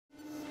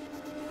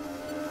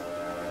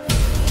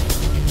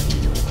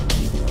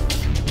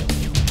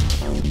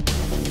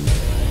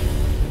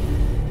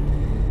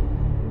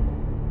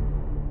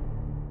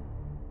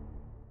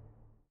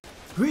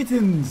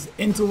Greetings,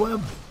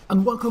 interweb,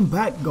 and welcome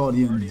back,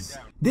 Guardians.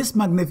 This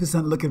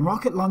magnificent looking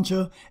rocket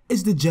launcher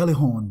is the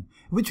Jellyhorn,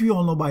 which we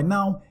all know by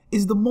now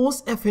is the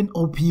most effing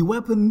OP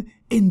weapon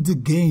in the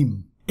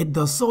game. It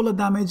does solar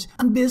damage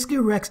and basically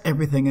wrecks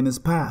everything in its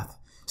path.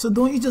 So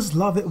don't you just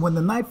love it when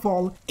the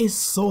Nightfall is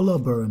solar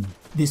burn?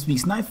 This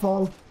week's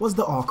Nightfall was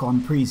the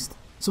Archon Priest.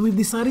 So we've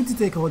decided to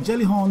take our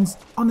Jellyhorns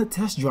on a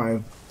test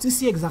drive to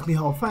see exactly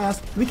how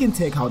fast we can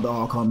take out the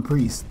Archon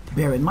Priest.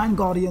 Bear in mind,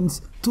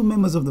 Guardians, 2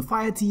 members of the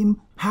fire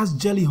team has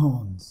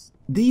Jellyhorns.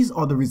 These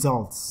are the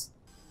results.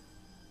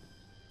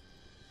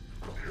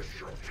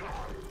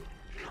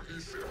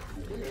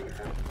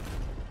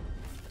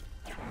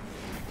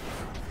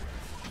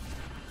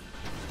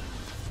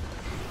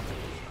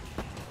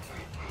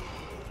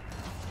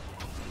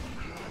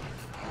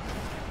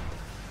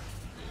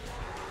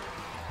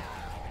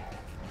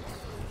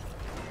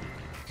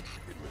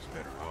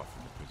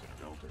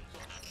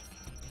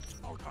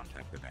 I'll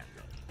contact the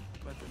Vanguard.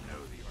 Let them know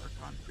the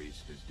Archon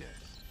Priest is dead.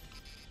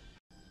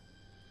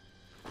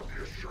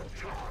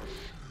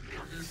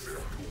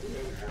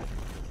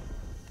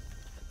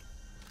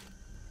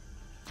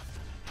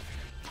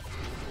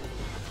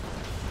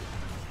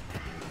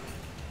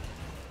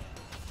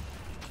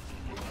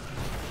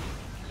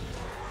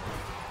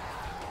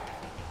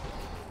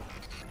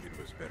 It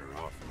was better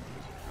off in the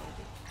prison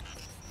elders.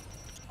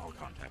 I'll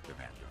contact the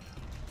Vanguard.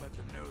 Let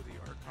them know the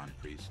Archon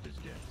Priest is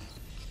dead.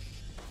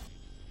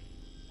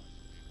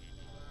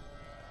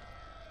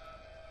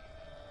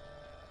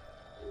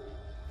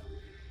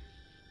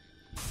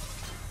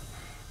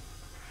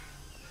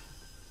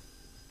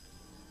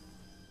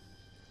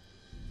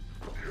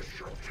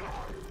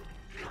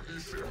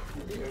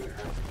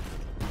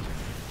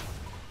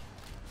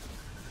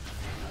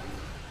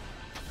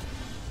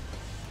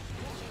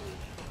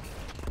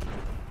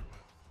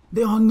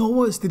 There are no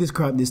words to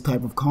describe this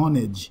type of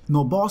carnage.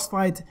 No boss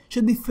fight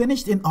should be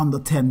finished in under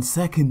 10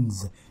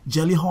 seconds.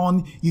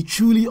 Jellyhorn, you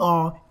truly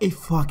are a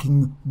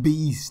fucking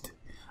beast.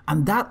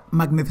 And that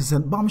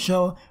magnificent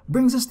bombshell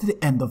brings us to the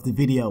end of the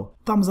video.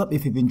 Thumbs up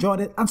if you've enjoyed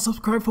it and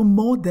subscribe for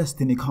more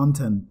Destiny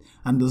content.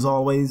 And as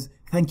always,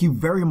 thank you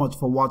very much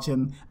for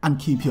watching and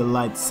keep your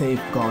light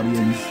safe,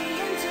 Guardians.